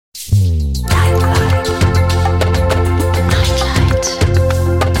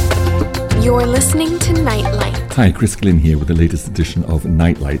Hi, Chris Glynn here with the latest edition of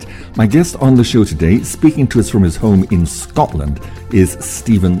Nightlight. My guest on the show today, speaking to us from his home in Scotland, is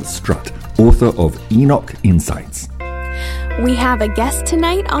Stephen Strutt, author of Enoch Insights. We have a guest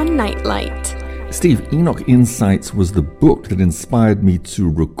tonight on Nightlight. Steve, Enoch Insights was the book that inspired me to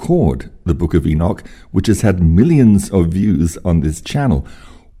record the Book of Enoch, which has had millions of views on this channel.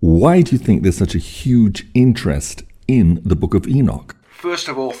 Why do you think there's such a huge interest in the Book of Enoch? First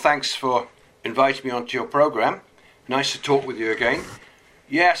of all, thanks for inviting me onto your program. Nice to talk with you again.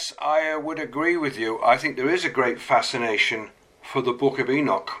 Yes, I would agree with you. I think there is a great fascination for the Book of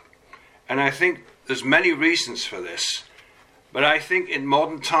Enoch. And I think there's many reasons for this. But I think in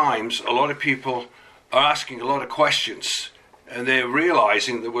modern times, a lot of people are asking a lot of questions. And they're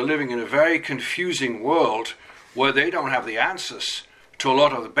realizing that we're living in a very confusing world where they don't have the answers to a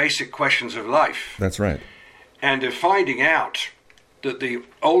lot of the basic questions of life. That's right. And they're finding out that the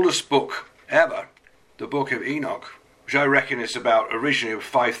oldest book ever, the Book of Enoch, which I reckon is about originally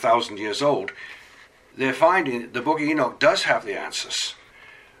 5,000 years old, they're finding that the Book of Enoch does have the answers.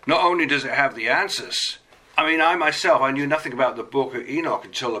 Not only does it have the answers, I myself, I knew nothing about the Book of Enoch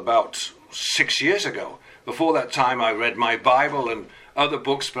until about 6 years ago. Before that time, I read my Bible and other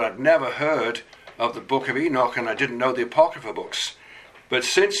books, but I'd never heard of the Book of Enoch, and I didn't know the Apocrypha books. But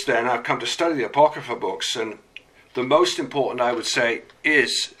since then, I've come to study the Apocrypha books, and the most important, I would say,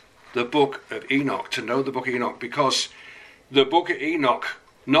 is the Book of Enoch, to know the Book of Enoch, because the Book of Enoch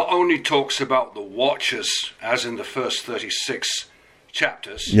not only talks about the watchers, as in the first 36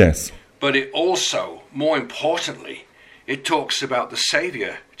 chapters, yes, but it also, more importantly, it talks about the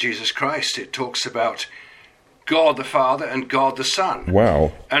Savior, Jesus Christ. It talks about God the Father and God the Son.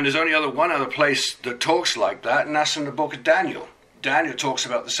 Wow. And there's only one other place that talks like that, and that's in the book of Daniel. Daniel talks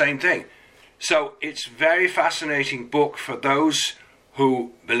about the same thing. So it's a very fascinating book for those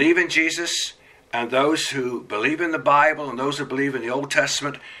who believe in Jesus and those who believe in the Bible and those who believe in the Old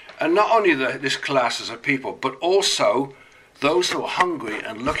Testament. And not only this classes of people, but also those who are hungry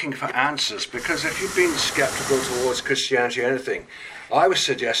and looking for answers. Because if you've been skeptical towards Christianity or anything, I would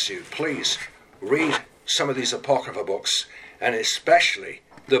suggest you, please, read some of these Apocrypha books, and especially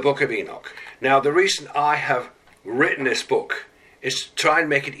the Book of Enoch. Now, the reason I have written this book is to try and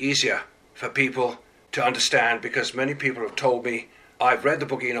make it easier for people to understand, because many people have told me, I've read the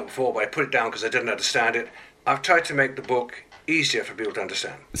Book of Enoch before, but I put it down because I didn't understand it. I've tried to make the book easier for people to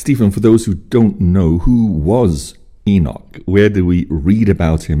understand. Stephen, for those who don't know, who was Enoch? Where do we read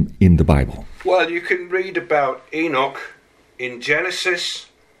about him in the Bible? Well, you can read about Enoch in Genesis,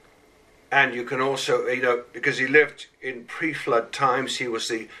 and you can also, because he lived in pre-flood times, he was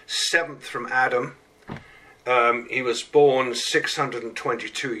the seventh from Adam. He was born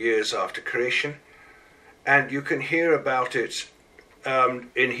 622 years after creation, and you can hear about it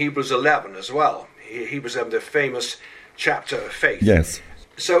in Hebrews 11 as well. Hebrews 11, the famous chapter of faith. Yes.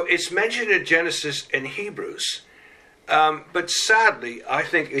 So it's mentioned in Genesis and Hebrews, but sadly, I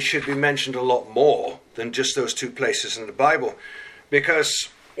think it should be mentioned a lot more than just those two places in the Bible, because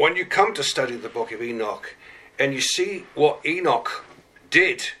when you come to study the Book of Enoch and you see what Enoch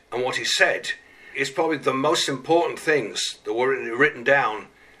did and what he said, it's probably the most important things that were written down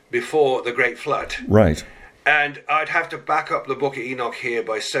before the Great Flood. Right. And I'd have to back up the Book of Enoch here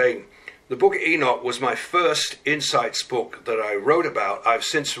by saying the Book of Enoch was my first insights book that I wrote about. I've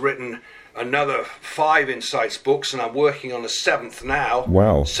since written another 5 insights books, and I'm working on the 7th now.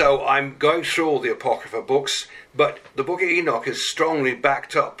 Wow. So I'm going through all the Apocrypha books, but the Book of Enoch is strongly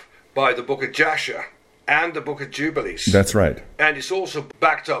backed up by the Book of Jasher and the Book of Jubilees. That's right. And it's also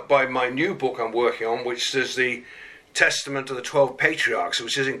backed up by my new book I'm working on, which is the Testament of the 12 Patriarchs,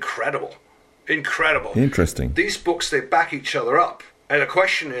 which is incredible. Incredible. Interesting. These books, they back each other up. And the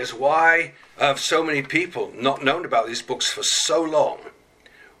question is, why have so many people not known about these books for so long?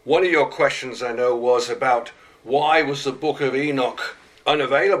 One of your questions, I know, was about why was the Book of Enoch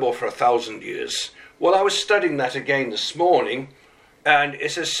unavailable for 1,000 years? Well, I was studying that again this morning, and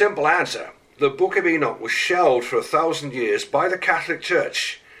it's a simple answer. The Book of Enoch was shelved for 1,000 years by the Catholic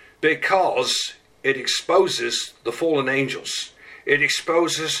Church because it exposes the fallen angels. It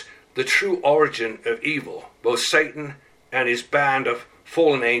exposes the true origin of evil, both Satan and his band of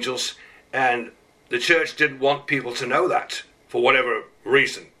fallen angels, and the church didn't want people to know that for whatever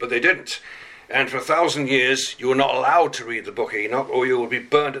reason, but they didn't. And for 1,000 years, you were not allowed to read the Book of Enoch, or you would be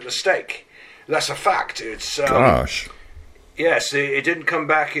burned at the stake. That's a fact. It's Gosh. Yes, it didn't come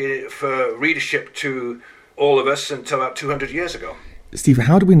back for readership to all of us until about 200 years ago. Steve,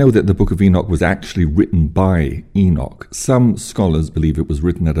 how do we know that the Book of Enoch was actually written by Enoch? Some scholars believe it was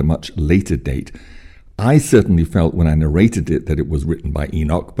written at a much later date. I certainly felt when I narrated it that it was written by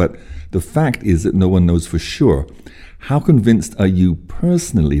Enoch, but the fact is that no one knows for sure. How convinced are you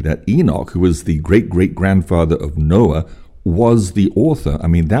personally that Enoch, who was the great-great-grandfather of Noah, was the author? I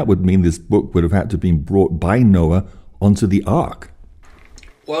mean, that would mean this book would have had to have been brought by Noah onto the ark.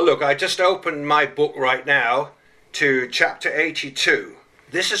 Well, look, I just opened my book right now to chapter 82.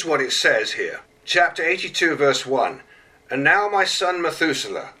 This is what it says here. Chapter 82, verse 1. And now, my son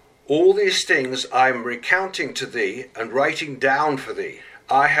Methuselah, all these things I am recounting to thee and writing down for thee.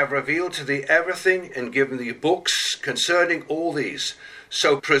 I have revealed to thee everything and given thee books concerning all these.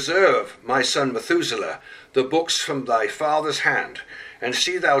 So preserve, my son Methuselah, the books from thy father's hand, and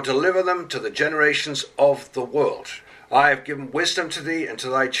see thou deliver them to the generations of the world. I have given wisdom to thee and to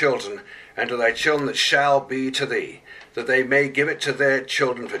thy children, and to thy children that shall be to thee, that they may give it to their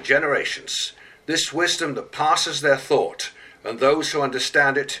children for generations. This wisdom that passes their thought, and those who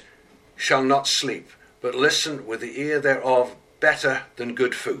understand it shall not sleep, but listen with the ear thereof better than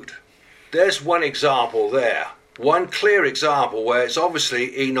good food. There's one example there, one clear example where it's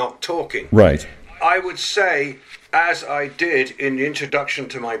obviously Enoch talking. Right. I would say, as I did in the introduction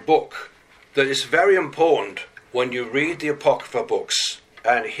to my book, that it's very important when you read the Apocrypha books,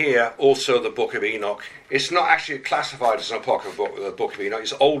 and here also the Book of Enoch. It's not actually classified as an Apocrypha book, the Book of Enoch.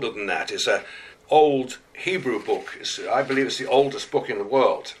 It's older than that. It's an old Hebrew book. I believe it's the oldest book in the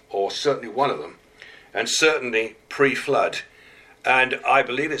world, or certainly one of them, and certainly pre-flood. And I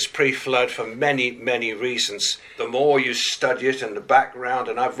believe it's pre-flood for many, many reasons. The more you study it and the background,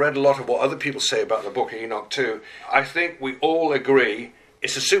 and I've read a lot of what other people say about the Book of Enoch too, I think we all agree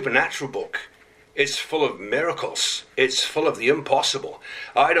it's a supernatural book. It's full of miracles. It's full of the impossible.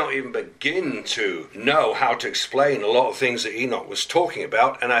 I don't even begin to know how to explain a lot of things that Enoch was talking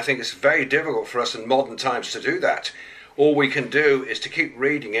about, and I think it's very difficult for us in modern times to do that. All we can do is to keep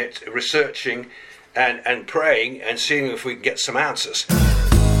reading it, researching, and praying and seeing if we can get some answers.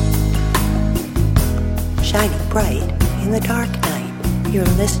 Shining bright in the dark night, you're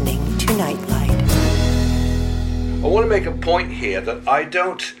listening to Nightlight. I want to make a point here that I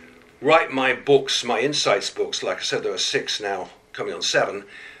don't write my books, my insights books, like I said, there are 6 now, coming on 7.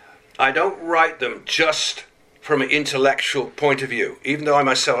 I don't write them just from an intellectual point of view, even though I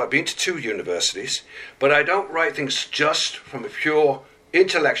myself have been to 2 universities, but I don't write things just from a pure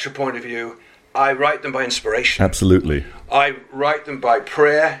intellectual point of view. I write them by inspiration. Absolutely. I write them by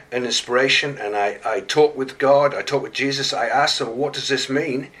prayer and inspiration, and I talk with God, I talk with Jesus, I ask him, what does this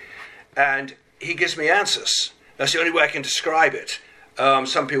mean? And he gives me answers. That's the only way I can describe it.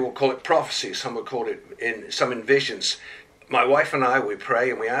 Some people call it prophecy, some would call it in visions. My wife and I, we pray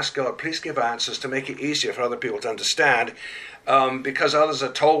and we ask God, please give answers to make it easier for other people to understand, because others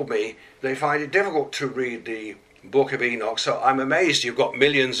have told me they find it difficult to read the Book of Enoch. So I'm amazed you've got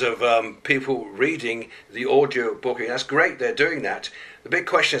millions of people reading the audio book. That's great, they're doing that. The big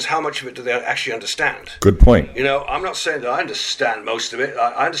question is, how much of it do they actually understand? Good point. You know, I'm not saying that I understand most of it.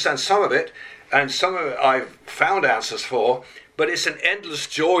 I understand some of it, and some of it I've found answers for, but it's an endless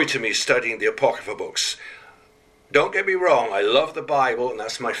joy to me studying the Apocrypha books. Don't get me wrong, I love the Bible, and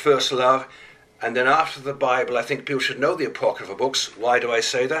that's my first love. And then after the Bible, I think people should know the Apocrypha books. Why do I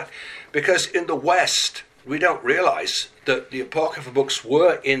say that? Because in the West, we don't realize that the Apocrypha books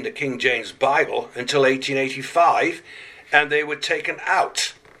were in the King James Bible until 1885, and they were taken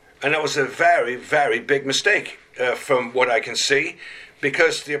out. And that was a very, very big mistake from what I can see,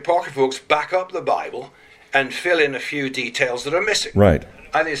 because the Apocrypha books back up the Bible and fill in a few details that are missing. Right.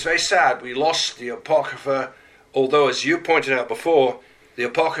 I think it's very sad we lost the Apocrypha, although, as you pointed out before, the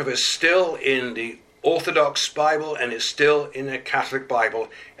Apocrypha is still in the Orthodox Bible and it's still in the Catholic Bible,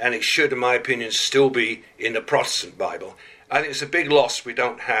 and it should, in my opinion, still be in the Protestant Bible. I think it's a big loss we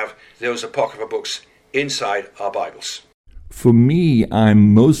don't have those Apocrypha books inside our Bibles. For me,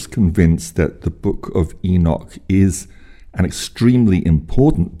 I'm most convinced that the Book of Enoch is an extremely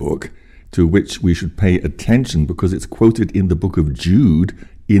important book to which we should pay attention, because it's quoted in the book of Jude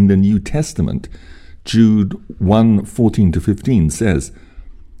in the New Testament. Jude 1:14-15 says,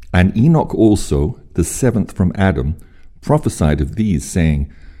 And Enoch also, the 7th from Adam, prophesied of these,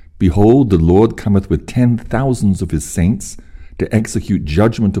 saying, Behold, the Lord cometh with 10,000s of his saints, to execute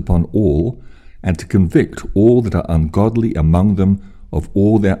judgment upon all, and to convict all that are ungodly among them of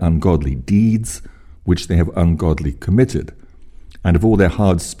all their ungodly deeds, which they have ungodly committed, and of all their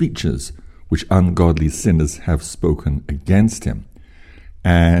hard speeches, which ungodly sinners have spoken against him.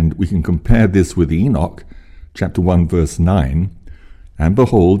 And we can compare this with Enoch, chapter 1, verse 9. And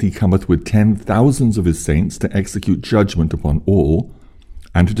behold, he cometh with 10,000s of his saints to execute judgment upon all,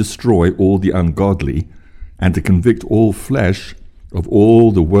 and to destroy all the ungodly, and to convict all flesh of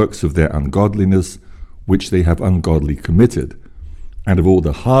all the works of their ungodliness, which they have ungodly committed, and of all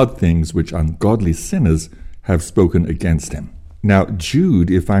the hard things which ungodly sinners have spoken against him. Now, Jude,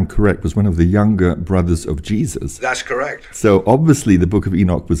 if I'm correct, was one of the younger brothers of Jesus. That's correct. So obviously the Book of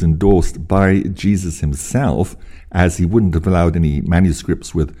Enoch was endorsed by Jesus himself, as he wouldn't have allowed any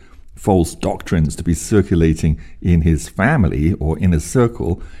manuscripts with false doctrines to be circulating in his family or in a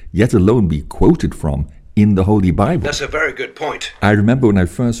circle, yet alone be quoted from in the Holy Bible. That's a very good point. I remember when I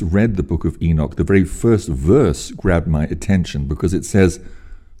first read the Book of Enoch, the very first verse grabbed my attention because it says,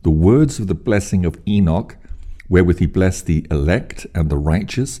 "The words of the blessing of Enoch, wherewith he blessed the elect and the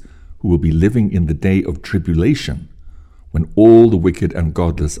righteous, who will be living in the day of tribulation, when all the wicked and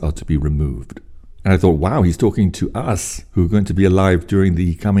godless are to be removed." And I thought, wow, he's talking to us who are going to be alive during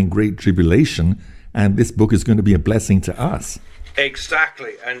the coming great tribulation, and this book is going to be a blessing to us.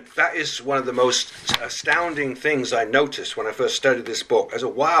 Exactly, and that is one of the most astounding things I noticed when I first studied this book. I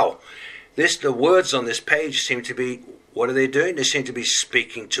said, wow, the words on this page seem to be, what are they doing? They seem to be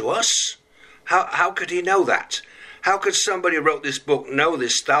speaking to us. How could he know that? How could somebody who wrote this book know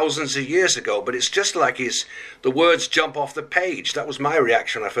this thousands of years ago? But it's just like the words jump off the page. That was my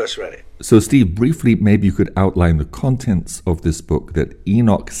reaction when I first read it. So, Steve, briefly, maybe you could outline the contents of this book that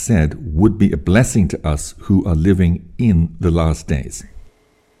Enoch said would be a blessing to us who are living in the last days.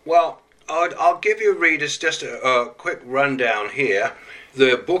 Well, I'll give you readers just a quick rundown here.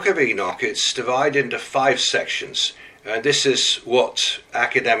 The Book of Enoch, it's divided into 5 sections. And this is what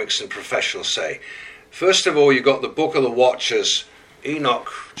academics and professionals say. First of all, you've got the Book of the Watchers, Enoch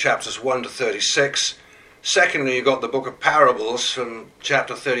chapters 1 to 36. Secondly, you've got the Book of Parables from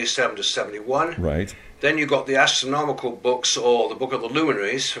chapter 37 to 71. Right. Then you've got the astronomical books, or the Book of the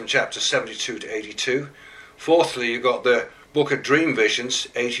Luminaries from chapter 72 to 82. Fourthly, you've got the Book of Dream Visions,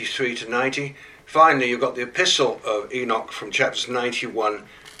 83 to 90. Finally, you've got the Epistle of Enoch from chapters 91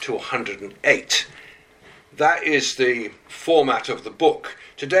 to 108. That is the format of the book.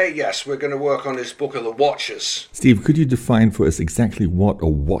 Today, yes, we're going to work on this Book of the Watchers. Steve, could you define for us exactly what a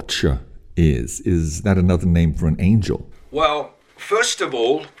watcher is? Is that another name for an angel? Well, first of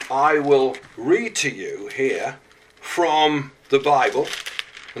all, I will read to you here from the Bible,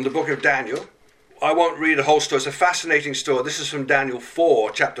 from the book of Daniel. I won't read the whole story. It's a fascinating story. This is from Daniel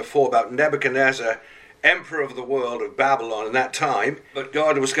 4, chapter 4, about Nebuchadnezzar, emperor of the world of Babylon in that time. But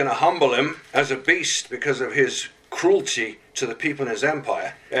God was going to humble him as a beast because of his cruelty to the people in his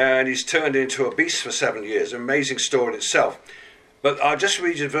empire. And he's turned into a beast for 7 years. An amazing story in itself. But I'll just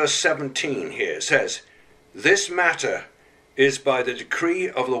read you verse 17 here. It says, "This matter is by the decree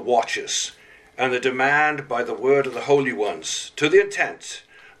of the watchers, and the demand by the word of the holy ones, to the intent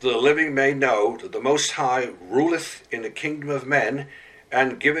that the living may know that the Most High ruleth in the kingdom of men,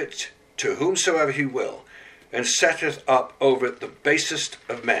 and giveth to whomsoever he will, and setteth up over it the basest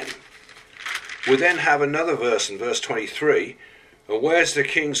of men." We then have another verse in verse 23, "And where's the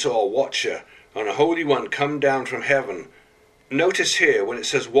king saw a watcher, and a holy one come down from heaven?" Notice here, when it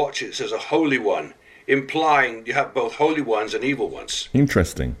says watcher, it says a holy one, implying you have both holy ones and evil ones.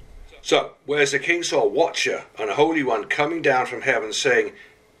 Interesting. So, whereas the king saw a watcher and a holy one coming down from heaven, saying,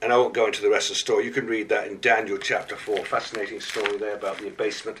 and I won't go into the rest of the story, you can read that in Daniel chapter 4, fascinating story there about the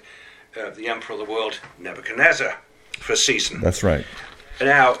abasement of the emperor of the world, Nebuchadnezzar, for a season. That's right.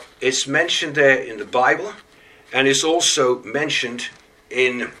 Now, it's mentioned there in the Bible, and it's also mentioned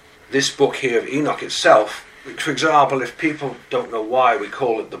in this book here of Enoch itself. For example, if people don't know why we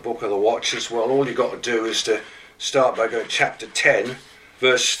call it the Book of the Watchers, well, all you've got to do is to start by going to chapter 10,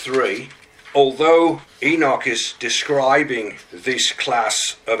 verse 3. Although Enoch is describing this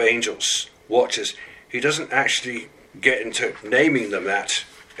class of angels, watchers, he doesn't actually get into naming them that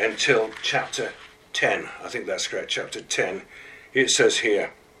until chapter 10. I think that's correct, chapter 10. It says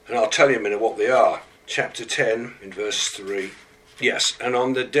here, and I'll tell you in a minute what they are. Chapter 10 in verse 3. Yes, "And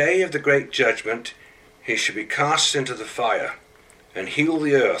on the day of the great judgment he shall be cast into the fire, and heal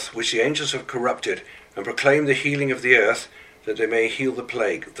the earth, which the angels have corrupted, and proclaim the healing of the earth, that they may heal the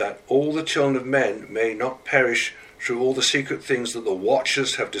plague, that all the children of men may not perish through all the secret things that the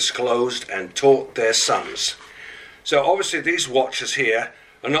watchers have disclosed and taught their sons." So obviously these watchers here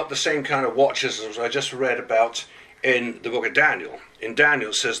are not the same kind of watchers as I just read about in the book of Daniel. In Daniel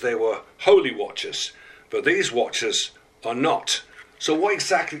it says they were holy watchers, but these watchers are not. So what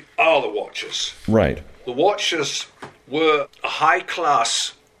exactly are the watchers? Right. The watchers were a high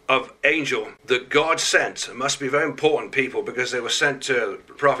class of angel that God sent. It must be very important people, because they were sent to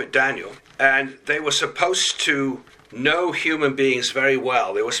the prophet Daniel, and they were supposed to know human beings very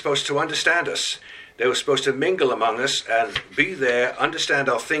well. They were supposed to understand us. They were supposed to mingle among us and be there, understand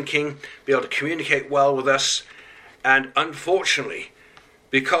our thinking, be able to communicate well with us. And unfortunately,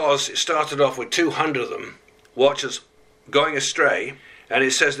 because it started off with 200 of them, watchers going astray, and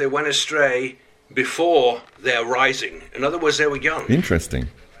it says they went astray before their rising. In other words, they were young. Interesting.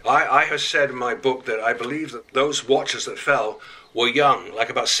 I have said in my book that I believe that those watchers that fell were young, like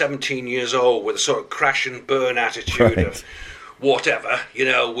about 17 years old, with a sort of crash and burn attitude of whatever,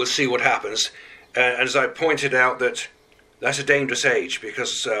 we'll see what happens. And as I pointed out, that's a dangerous age,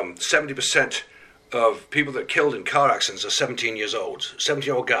 because 70% of people that are killed in car accidents are 17 years old,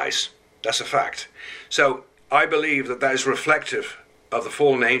 17-year-old guys. That's a fact. So I believe that is reflective of the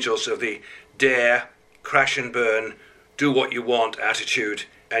fallen angels, of the dare, crash and burn, do what you want attitude.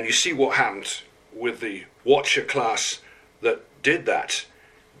 And you see what happened with the watcher class that did that.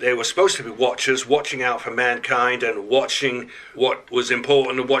 They were supposed to be watchers, watching out for mankind and watching what was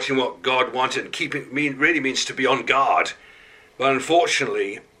important and watching what God wanted. And really means to be on guard. But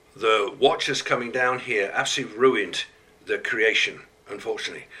unfortunately, the watchers coming down here absolutely ruined the creation,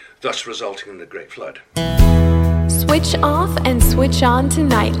 unfortunately, thus resulting in the Great Flood. Switch off and switch on to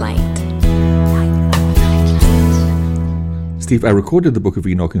Nightlight. Steve, I recorded the Book of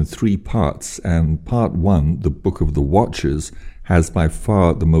Enoch in 3 parts, and part 1, the Book of the Watchers, has by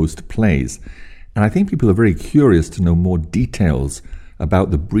far the most plays. And I think people are very curious to know more details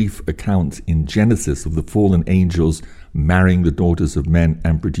about the brief account in Genesis of the fallen angels marrying the daughters of men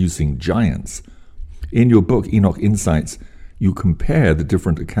and producing giants. In your book, Enoch Insights, you compare the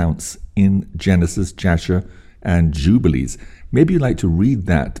different accounts in Genesis, Jasher, and Jubilees. Maybe you'd like to read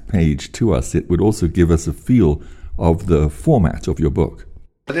that page to us. It would also give us a feel of the format of your book.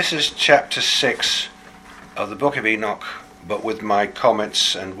 This is chapter 6 of the Book of Enoch, but with my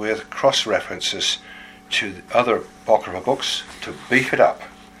comments and with cross-references to the other apocryphal books to beef it up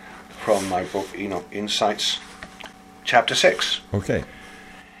from my book Enoch Insights, chapter 6. Okay.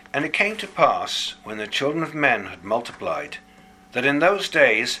 And it came to pass, when the children of men had multiplied, that in those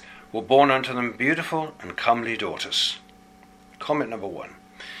days were born unto them beautiful and comely daughters. Comment number 1.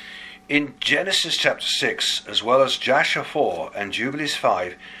 In Genesis chapter 6, as well as Jasher 4 and Jubilees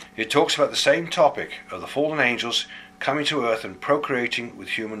 5, it talks about the same topic of the fallen angels coming to earth and procreating with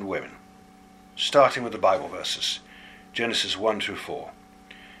human women. Starting with the Bible verses, Genesis 1 through 4.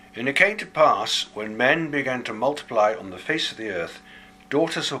 And it came to pass, when men began to multiply on the face of the earth,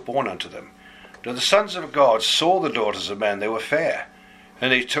 daughters were born unto them. Now the sons of God saw the daughters of men, they were fair,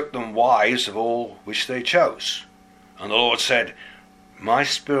 and they took them wives of all which they chose. And the Lord said, My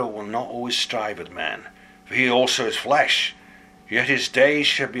spirit will not always strive with man, for he also is flesh, yet his days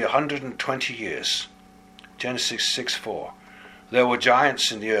shall be 120 years. Genesis 6:4. There were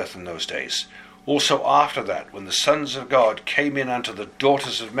giants in the earth in those days. Also after that, when the sons of God came in unto the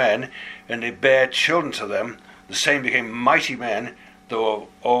daughters of men, and they bare children to them, the same became mighty men, though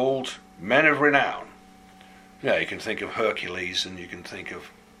old, men of renown. Yeah, you can think of Hercules, and you can think of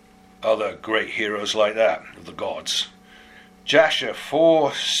other great heroes like that, of the gods. Jasher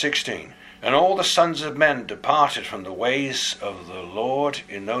 4:16. And all the sons of men departed from the ways of the Lord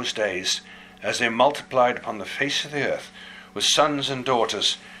in those days, as they multiplied upon the face of the earth, with sons and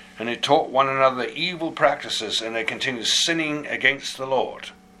daughters, and they taught one another evil practices, and they continued sinning against the Lord.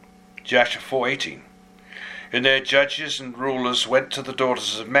 Jasher 4:18. And their judges and rulers went to the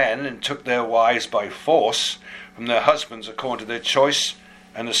daughters of men, and took their wives by force from their husbands according to their choice,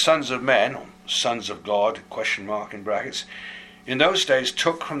 and the sons of men, sons of God, question mark in brackets, in those days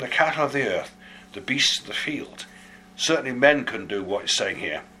took from the cattle of the earth the beasts of the field. Certainly men couldn't do what he's saying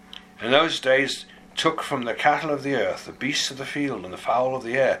here. In those days took from the cattle of the earth the beasts of the field and the fowl of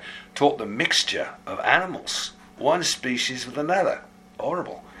the air, taught the mixture of animals, one species with another.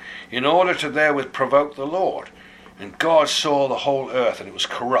 Horrible. In order to therewith provoke the Lord. And God saw the whole earth, and it was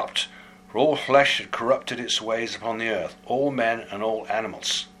corrupt, for all flesh had corrupted its ways upon the earth, all men and all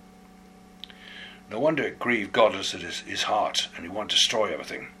animals. No wonder it grieved God at his heart, and he wanted to destroy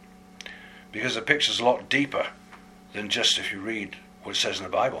everything. Because the picture's a lot deeper than just if you read what it says in the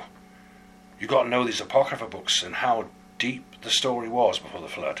Bible. You've got to know these apocryphal books and how deep the story was before the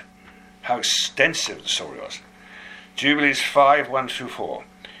flood. How extensive the story was. Jubilees 5:1 through 4.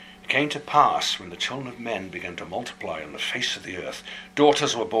 It came to pass, when the children of men began to multiply on the face of the earth,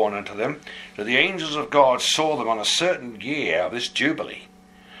 daughters were born unto them, that the angels of God saw them on a certain year of this Jubilee,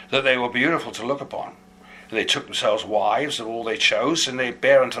 that they were beautiful to look upon. And they took themselves wives of all they chose, and they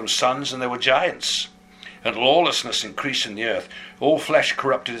bare unto them sons, and they were giants. And lawlessness increased in the earth. All flesh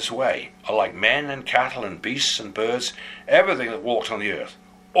corrupted its way, alike men and cattle and beasts and birds, everything that walked on the earth.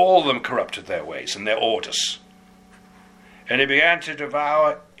 All of them corrupted their ways and their orders. And they began to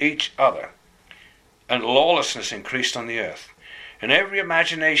devour each other. And lawlessness increased on the earth. And every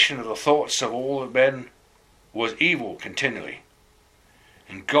imagination of the thoughts of all the men was evil continually.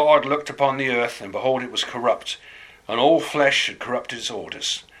 And God looked upon the earth, and behold, it was corrupt, and all flesh had corrupted its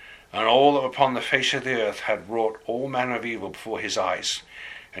orders. And all that were upon the face of the earth had wrought all manner of evil before his eyes.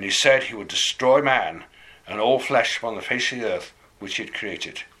 And he said he would destroy man, and all flesh upon the face of the earth, which he had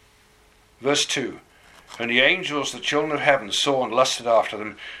created. Verse 2. And the angels, the children of heaven, saw and lusted after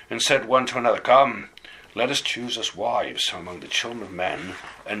them, and said one to another, Come, let us choose us wives among the children of men,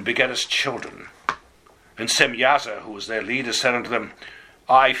 and beget us children. And Semyaza, who was their leader, said unto them,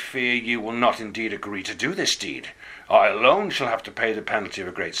 I fear you will not indeed agree to do this deed. I alone shall have to pay the penalty of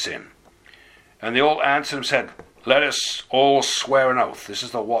a great sin. And they all answered and said, Let us all swear an oath. This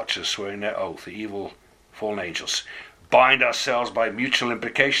is the watchers swearing their oath, the evil fallen angels. Bind ourselves by mutual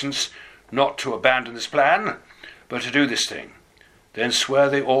implications, not to abandon this plan, but to do this thing. Then swear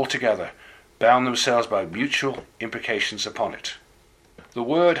they all together, bound themselves by mutual implications upon it. The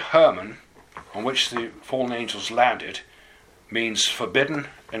word Hermon, on which the fallen angels landed, means forbidden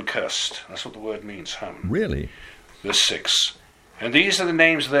and cursed. That's what the word means, Hermon. Really? Verse 6. And these are the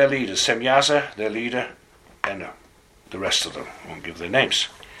names of their leaders, Semyaza, their leader, and the rest of them. I won't give their names.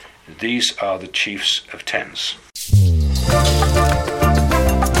 These are the chiefs of tens.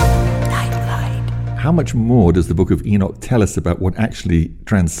 Nightlight. How much more does the book of Enoch tell us about what actually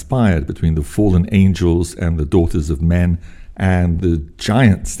transpired between the fallen angels and the daughters of men and the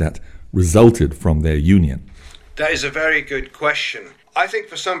giants that resulted from their union? That is a very good question. I think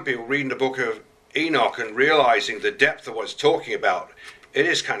for some people reading the book of Enoch and realizing the depth of what it's talking about, it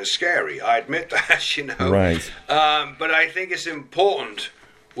is kind of scary. I admit that, you know. Right. But I think it's important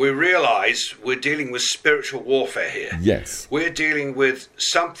we realize we're dealing with spiritual warfare here. Yes. We're dealing with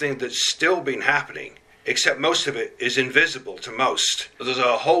something that's still been happening, except most of it is invisible to most. There's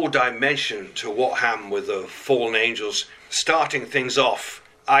a whole dimension to what happened with the fallen angels, starting things off.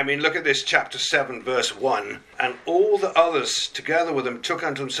 I mean, look at this, chapter 7, verse 1. And all the others together with them took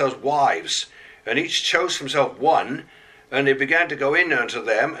unto themselves wives, and each chose for himself one, and they began to go in unto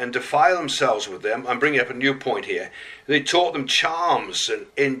them and defile themselves with them. I'm bringing up a new point here. They taught them charms and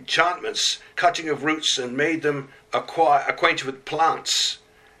enchantments, cutting of roots, and made them acquainted with plants.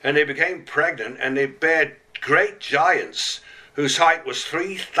 And they became pregnant, and they bare great giants, whose height was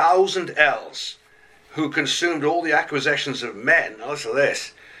 3,000 ells, who consumed all the acquisitions of men. Also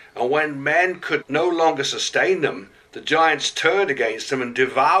this. And when men could no longer sustain them, the giants turned against them and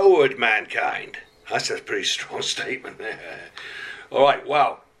devoured mankind. That's a pretty strong statement there. All right,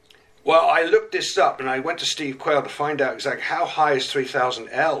 wow. Well, I looked this up and I went to Steve Quayle to find out exactly how high is 3,000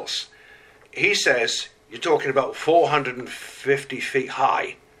 ells. He says you're talking about 450 feet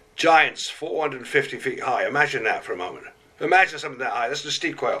high. Giants, 450 feet high. Imagine that for a moment. Imagine something that high. This is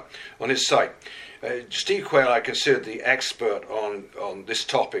Steve Quayle on his site. Steve Quayle, I consider the expert on this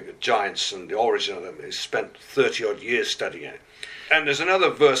topic of giants and the origin of them. He's spent 30-odd years studying it. And there's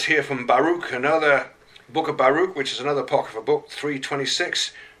another verse here from Baruch, another book of Baruch, which is another apocryphal book,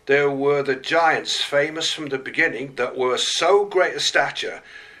 3:26. There were the giants famous from the beginning that were so great a stature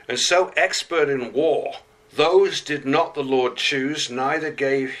and so expert in war. Those did not the Lord choose, neither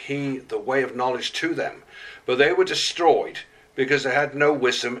gave he the way of knowledge to them. But they were destroyed because they had no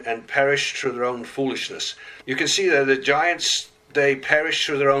wisdom and perished through their own foolishness. You can see that the giants, they perished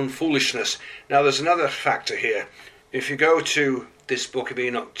through their own foolishness. Now there's another factor here. If you go to this book of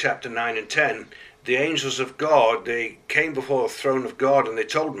Enoch, chapter 9 and 10, the angels of God, they came before the throne of God and they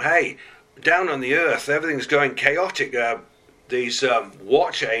told them, hey, down on the earth, everything's going chaotic. These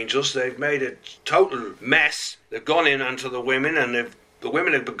watcher angels, they've made a total mess. They've gone in unto the women, and the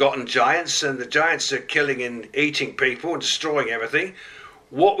women have begotten giants, and the giants are killing and eating people and destroying everything.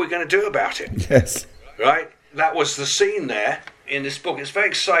 What are we going to do about it? Yes. Right? That was the scene there in this book. It's very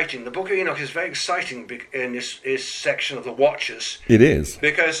exciting. The book of Enoch is very exciting in this section of the Watchers. It is.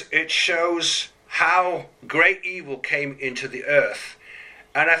 Because it shows how great evil came into the earth.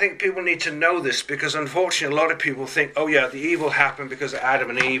 And I think people need to know this, because unfortunately a lot of people think, oh yeah, the evil happened because of Adam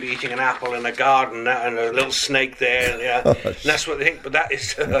and Eve eating an apple in a garden and a little snake there. Yeah. And that's what they think. But that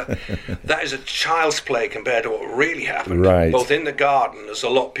is a child's play compared to what really happened. Right. Both in the garden, as a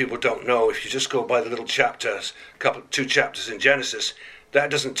lot of people don't know, if you just go by the little chapters, two chapters in Genesis,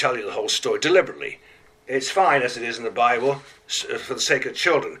 that doesn't tell you the whole story deliberately. It's fine as it is in the Bible for the sake of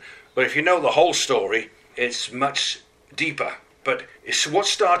children. But if you know the whole story, it's much deeper. But it's what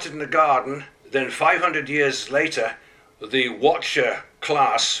started in the garden, then 500 years later, the watcher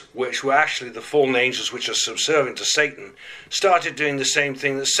class, which were actually the fallen angels which are subservient to Satan, started doing the same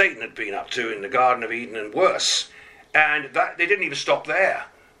thing that Satan had been up to in the Garden of Eden and worse. And that they didn't even stop there.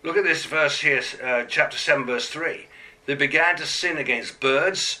 Look at this verse here, chapter 7, verse 3. They began to sin against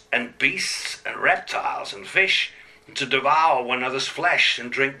birds and beasts and reptiles and fish to devour one another's flesh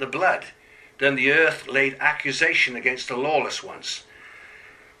and drink the blood. Then the earth laid accusation against the lawless ones.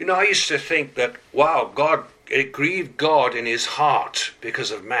 You know, I used to think that, wow, it grieved God in his heart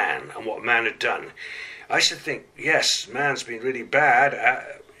because of man and what man had done. I used to think, yes, man's been really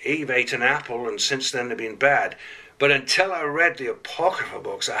bad. Eve ate an apple, and since then they've been bad. But until I read the Apocrypha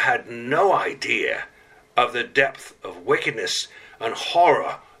books, I had no idea of the depth of wickedness and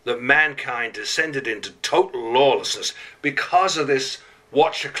horror that mankind descended into total lawlessness because of this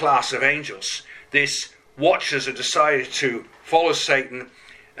watcher class of angels. These watchers have decided to follow Satan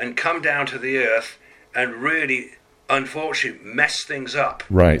and come down to the earth and really, unfortunately, mess things up.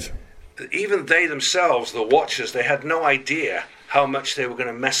 Right. Even they themselves, the watchers, they had no idea how much they were going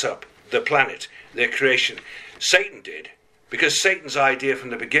to mess up the planet, their creation. Satan did, because Satan's idea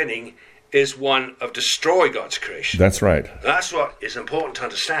from the beginning is one of destroy God's creation. That's right. That's what is important to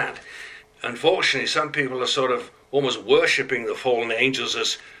understand. Unfortunately, some people are sort of almost worshipping the fallen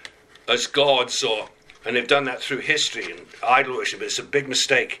angels as gods, and they've done that through history and idol worship. It's a big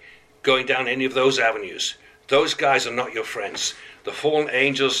mistake going down any of those avenues. Those guys are not your friends. The fallen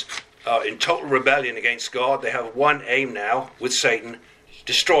angels are in total rebellion against God. They have one aim now with Satan: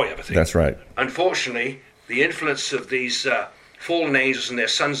 destroy everything. That's right. Unfortunately, the influence of these fallen angels and their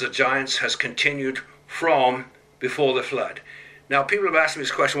sons of giants has continued from before the flood. Now, people have asked me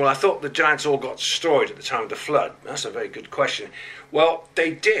this question, well, I thought the giants all got destroyed at the time of the flood. That's a very good question. Well,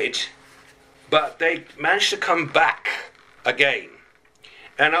 they did, but they managed to come back again.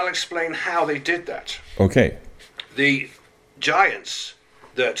 And I'll explain how they did that. Okay. The giants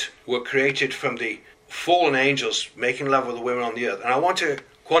that were created from the fallen angels making love with the women on the earth, and I want to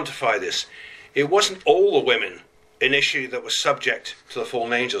quantify this, it wasn't all the women initially that were subject to the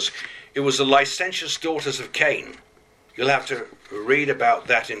fallen angels. It was the licentious daughters of Cain. You'll have to read about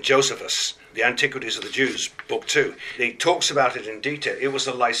that in Josephus, The Antiquities of the Jews, Book 2. He talks about it in detail. It was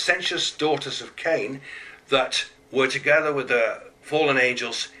the licentious daughters of Cain that were together with the fallen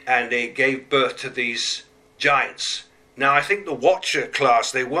angels, and they gave birth to these giants. Now, I think the watcher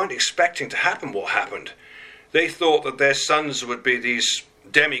class, they weren't expecting to happen what happened. They thought that their sons would be these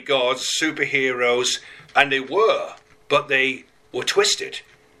demigods, superheroes, and they were, but they were twisted.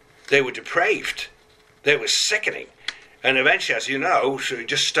 They were depraved. They were sickening. And eventually, as you know, so you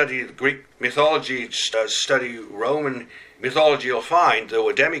just study Greek mythology, study Roman mythology, you'll find there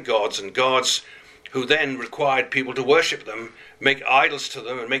were demigods and gods who then required people to worship them, make idols to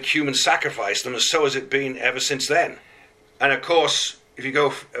them, and make human sacrifice them, and so has it been ever since then. And of course, if you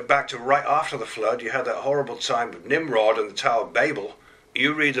go back to right after the flood, you had that horrible time with Nimrod and the Tower of Babel.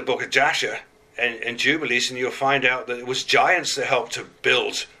 You read the book of Jasher and Jubilees, and you'll find out that it was giants that helped to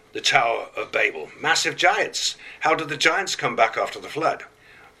build the Tower of Babel. Massive giants. How did the giants come back after the flood?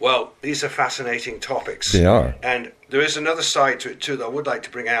 Well, these are fascinating topics. They are. And there is another side to it too that I would like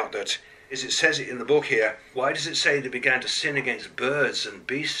to bring out, that is, it says it in the book here, why does it say they began to sin against birds and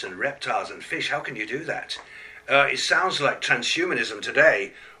beasts and reptiles and fish? How can you do that? It sounds like transhumanism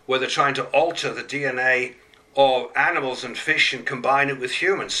today, where they're trying to alter the DNA of animals and fish and combine it with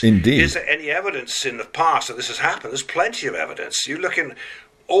humans. Indeed. Is there any evidence in the past that this has happened? There's plenty of evidence. You look in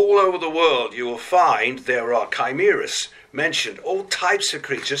all over the world, you will find there are chimeras mentioned, all types of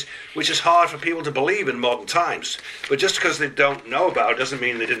creatures, which is hard for people to believe in modern times. But just because they don't know about it doesn't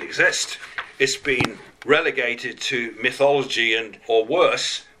mean they didn't exist. It's been relegated to mythology and, or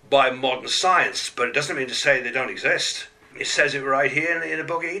worse, by modern science, but it doesn't mean to say they don't exist. It says it right here in the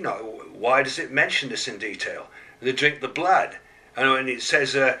book of Enoch. Why does it mention this in detail? They drink the blood. And when it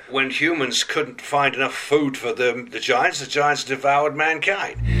says when humans couldn't find enough food for the giants devoured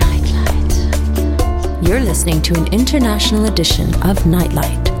mankind. Nightlight. You're listening to an international edition of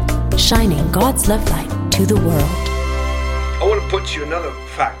Nightlight, shining God's love light to the world. I want to put to you another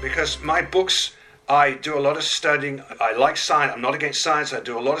fact, because my books, I do a lot of studying. I like science. I'm not against science. I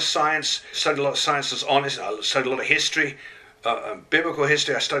do a lot of science, study a lot of science that's honest. I study a lot of history, biblical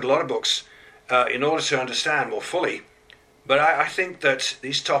history. I study a lot of books in order to understand more fully. But I think that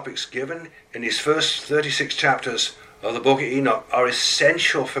these topics given in these first 36 chapters of the book of Enoch are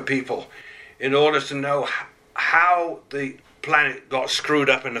essential for people in order to know how the planet got screwed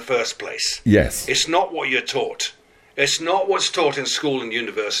up in the first place. Yes. It's not what you're taught. It's not what's taught in school and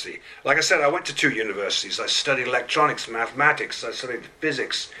university. Like I said, I went to 2 universities. I studied electronics, mathematics, I studied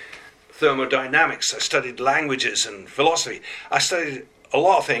physics, thermodynamics, I studied languages and philosophy. I studied a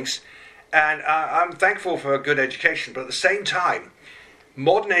lot of things, and I'm thankful for a good education, but at the same time,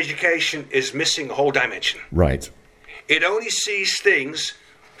 modern education is missing a whole dimension. Right. It only sees things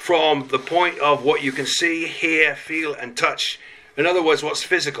from the point of what you can see, hear, feel, and touch. In other words, what's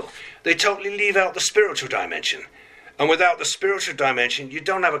physical. They totally leave out the spiritual dimension. And without the spiritual dimension, you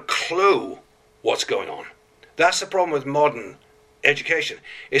don't have a clue what's going on. That's the problem with modern education.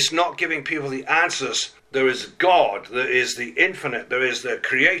 It's not giving people the answers. There is God, there is the infinite, there is the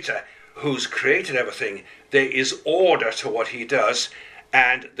creator who's created everything. There is order to what he does,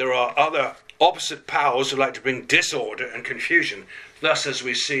 and there are other opposite powers who like to bring disorder and confusion. Thus, as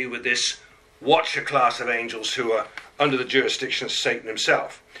we see with this watcher class of angels who are under the jurisdiction of Satan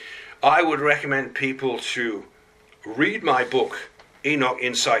himself. I would recommend people to read my book, Enoch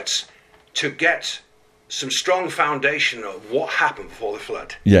Insights, to get some strong foundation of what happened before the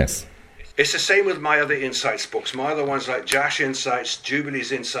flood. Yes. It's the same with my other Insights books. My other ones like Josh Insights,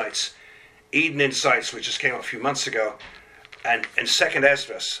 Jubilee's Insights, Eden Insights, which just came out a few months ago, and Second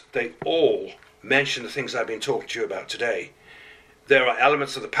Esdras, they all mention the things I've been talking to you about today. There are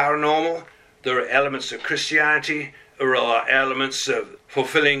elements of the paranormal, there are elements of Christianity, there are elements of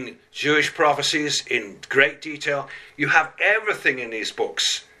fulfilling Jewish prophecies in great detail. You have everything in these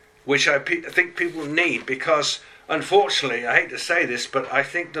books, which I think people need, because unfortunately, I hate to say this, but I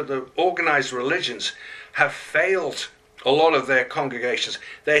think that the organized religions have failed a lot of their congregations.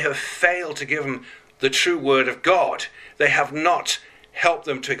 They have failed to give them the true word of God. They have not helped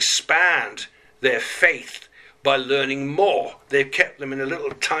them to expand their faith by learning more. They've kept them in a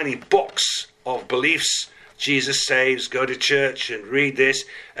little tiny box of beliefs. Jesus saves, go to church and read this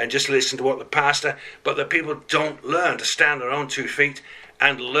and just listen to what the pastor, but the people don't learn to stand on their own 2 feet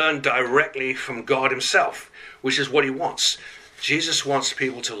and learn directly from God himself, which is what he wants. Jesus wants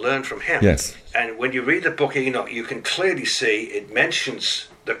people to learn from him. Yes. And when you read the book of Enoch, you can clearly see it mentions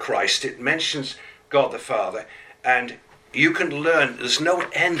the Christ, it mentions God the Father, and you can learn. There's no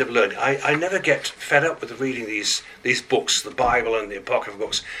end of learning. I never get fed up with reading these books, the Bible and the Apocryphal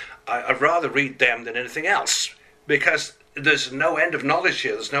books. I'd rather read them than anything else, because there's no end of knowledge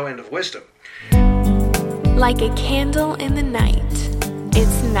here, there's no end of wisdom. Like a candle in the night,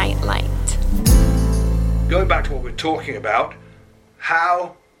 it's Nightlight. Going back to what we're talking about,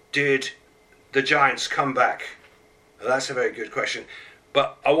 how did the giants come back? Well, that's a very good question.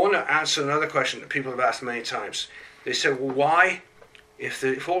 But I want to answer another question that people have asked many times. They said, well, why, if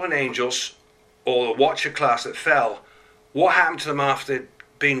the fallen angels or the watcher class that fell, what happened to them after they'd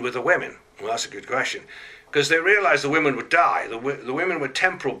been with the women? Well, that's a good question. Because they realized the women would die. The women were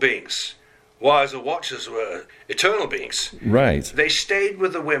temporal beings, while the watchers were eternal beings. Right. They stayed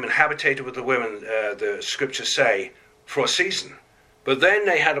with the women, habitated with the women, the scriptures say, for a season. But then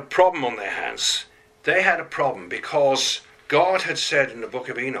they had a problem on their hands. They had a problem because God had said in the book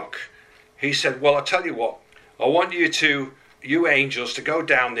of Enoch, he said, well, I'll tell you what, I want you angels to go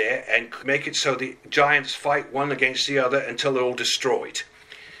down there and make it so the giants fight one against the other until they're all destroyed.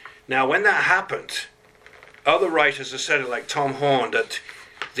 Now, when that happened, other writers have said it, like Tom Horn, that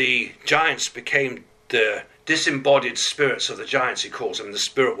the giants became the disembodied spirits of the giants, he calls them, the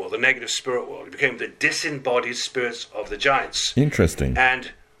spirit world, the negative spirit world. It became the disembodied spirits of the giants. Interesting.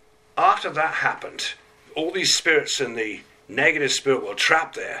 And after that happened, all these spirits in the negative spirit world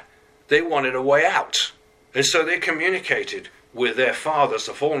trapped there, they wanted a way out. And so they communicated with their fathers,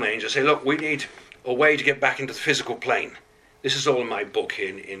 the fallen angels, say, look, we need a way to get back into the physical plane. This is all in my book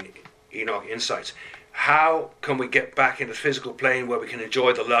here in Enoch Insights. How can we get back into the physical plane where we can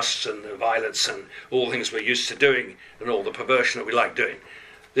enjoy the lusts and the violence and all the things we're used to doing and all the perversion that we like doing?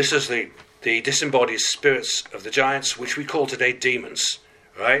 This is the disembodied spirits of the giants, which we call today demons,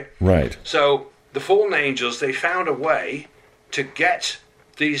 right? Right. So the fallen angels, they found a way to get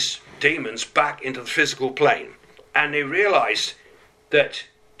these demons back into the physical plane. And they realized that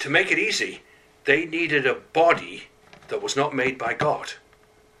to make it easy, they needed a body that was not made by God.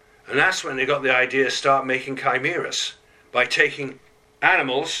 And that's when they got the idea to start making chimeras by taking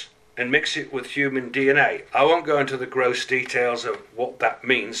animals and mix it with human DNA. I won't go into the gross details of what that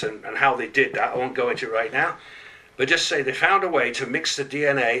means and how they did that. I won't go into it right now. But just say they found a way to mix the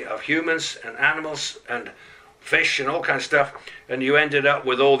DNA of humans and animals and fish and all kinds of stuff, and you ended up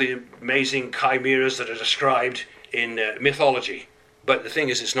with all the amazing chimeras that are described in mythology. But the thing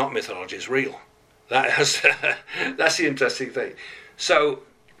is, it's not mythology, it's real. That's the interesting thing. So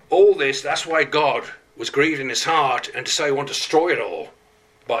all this, that's why God was grieved in his heart and decided he wanted to destroy it all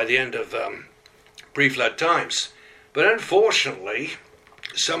by the end of pre-flood times. But unfortunately,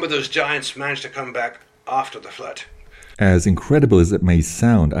 some of those giants managed to come back after the flood. As incredible as it may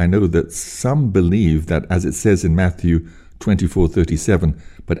sound, I know that some believe that, as it says in Matthew 24:37,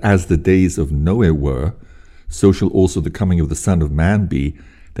 but as the days of Noah were, so shall also the coming of the Son of Man be,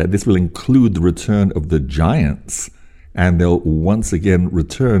 that this will include the return of the giants, and they'll once again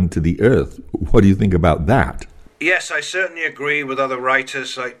return to the earth. What do you think about that? Yes, I certainly agree with other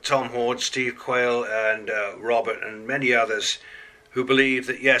writers like Tom Hord, Steve Quayle, and Robert, and many others who believe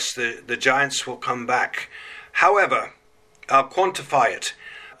that, yes, the giants will come back. However, I'll quantify it.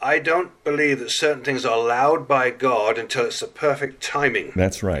 I don't believe that certain things are allowed by God until it's the perfect timing.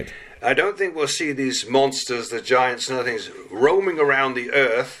 That's right. I don't think we'll see these monsters, the giants and other things, roaming around the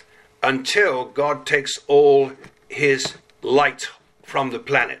earth until God takes all his light from the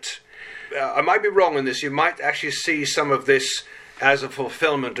planet. I might be wrong in this. You might actually see some of this as a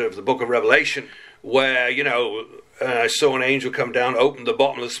fulfillment of the book of Revelation, where, I saw an angel come down, open the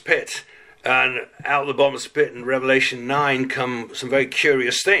bottomless pit, and out of the bottomless pit in Revelation 9 come some very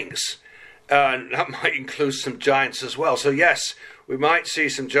curious things. And that might include some giants as well. So yes, we might see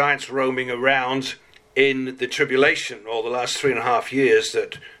some giants roaming around in the tribulation, or the last 3.5 years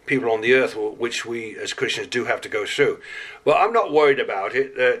that people on the earth, which we as Christians do have to go through. But I'm not worried about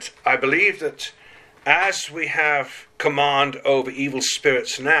it. That I believe that as we have command over evil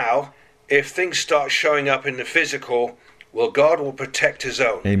spirits now, if things start showing up in the physical, well, God will protect his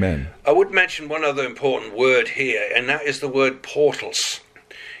own. Amen. I would mention one other important word here, and that is the word portals.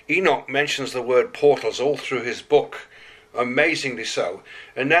 Enoch mentions the word portals all through his book, amazingly so.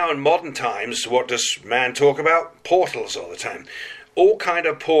 And now in modern times, what does man talk about? Portals all the time. All kind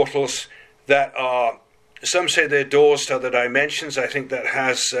of portals that are, some say they're doors to other dimensions. I think that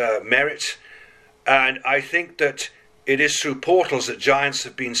has merit. And I think that it is through portals that giants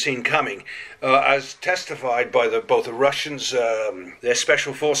have been seen coming, as testified by both the Russians, their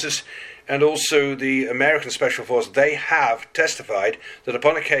special forces, and also the American special forces. They have testified that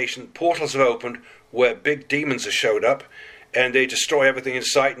upon occasion portals have opened where big demons have showed up, and they destroy everything in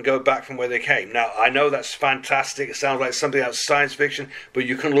sight and go back from where they came. Now, I know that's fantastic. It sounds like something out of science fiction, but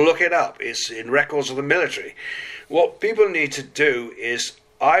you can look it up. It's in records of the military. What people need to do is,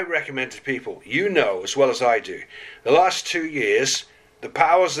 I recommend to people, as well as I do, the last 2 years, the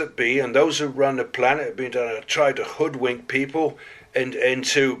powers that be and those who run the planet have been trying to hoodwink people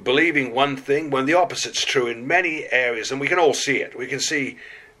into believing one thing when the opposite's true in many areas, and we can all see it. We can see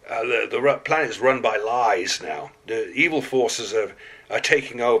the planet is run by lies now. The evil forces are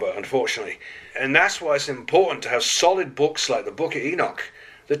taking over, unfortunately. And that's why it's important to have solid books like the Book of Enoch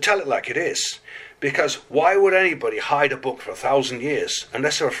that tell it like it is. Because why would anybody hide a book for 1,000 years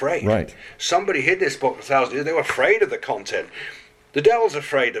unless they're afraid? Right. Somebody hid this book for 1,000 years. They were afraid of the content. The devil's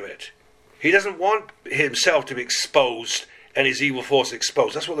afraid of it. He doesn't want himself to be exposed and his evil force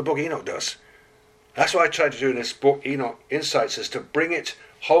exposed. That's what the Book of Enoch does. That's what I tried to do in this book, Enoch Insights, is to bring it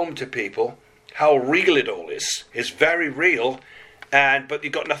home to people how real it all is. It's very real, but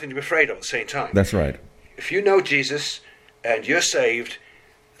you've got nothing to be afraid of at the same time. That's right. If you know Jesus and you're saved,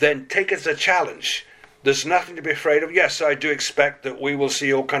 then take it as a challenge. There's nothing to be afraid of. Yes, I do expect that we will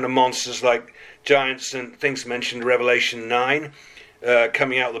see all kind of monsters like giants and things mentioned in Revelation 9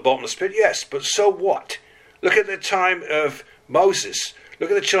 coming out of the bottomless pit. Yes, but so what? Look at the time of Moses. Look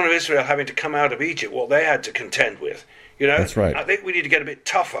at the children of Israel having to come out of Egypt, what they had to contend with. That's right. I think we need to get a bit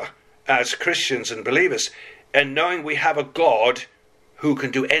tougher as Christians and believers, and knowing we have a God who can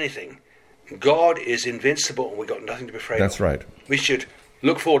do anything. God is invincible, and we've got nothing to be afraid of. That's right. We should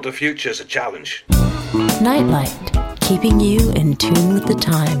look forward to the future as a challenge. Nightlight, keeping you in tune with the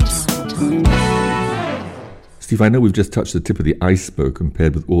times. Steve, I know we've just touched the tip of the iceberg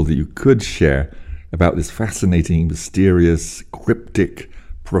compared with all that you could share about this fascinating, mysterious, cryptic,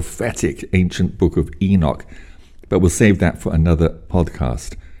 prophetic ancient book of Enoch, but we'll save that for another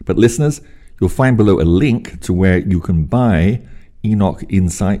podcast. But listeners, you'll find below a link to where you can buy Enoch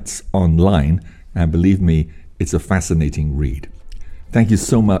Insights online, and believe me, it's a fascinating read. Thank you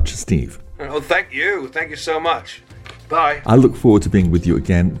so much, Steve. Oh, thank you. Thank you so much. Bye. I look forward to being with you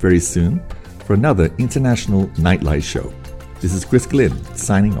again very soon for another International Nightlight Show. This is Chris Glynn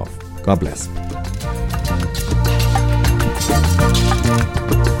signing off. God bless.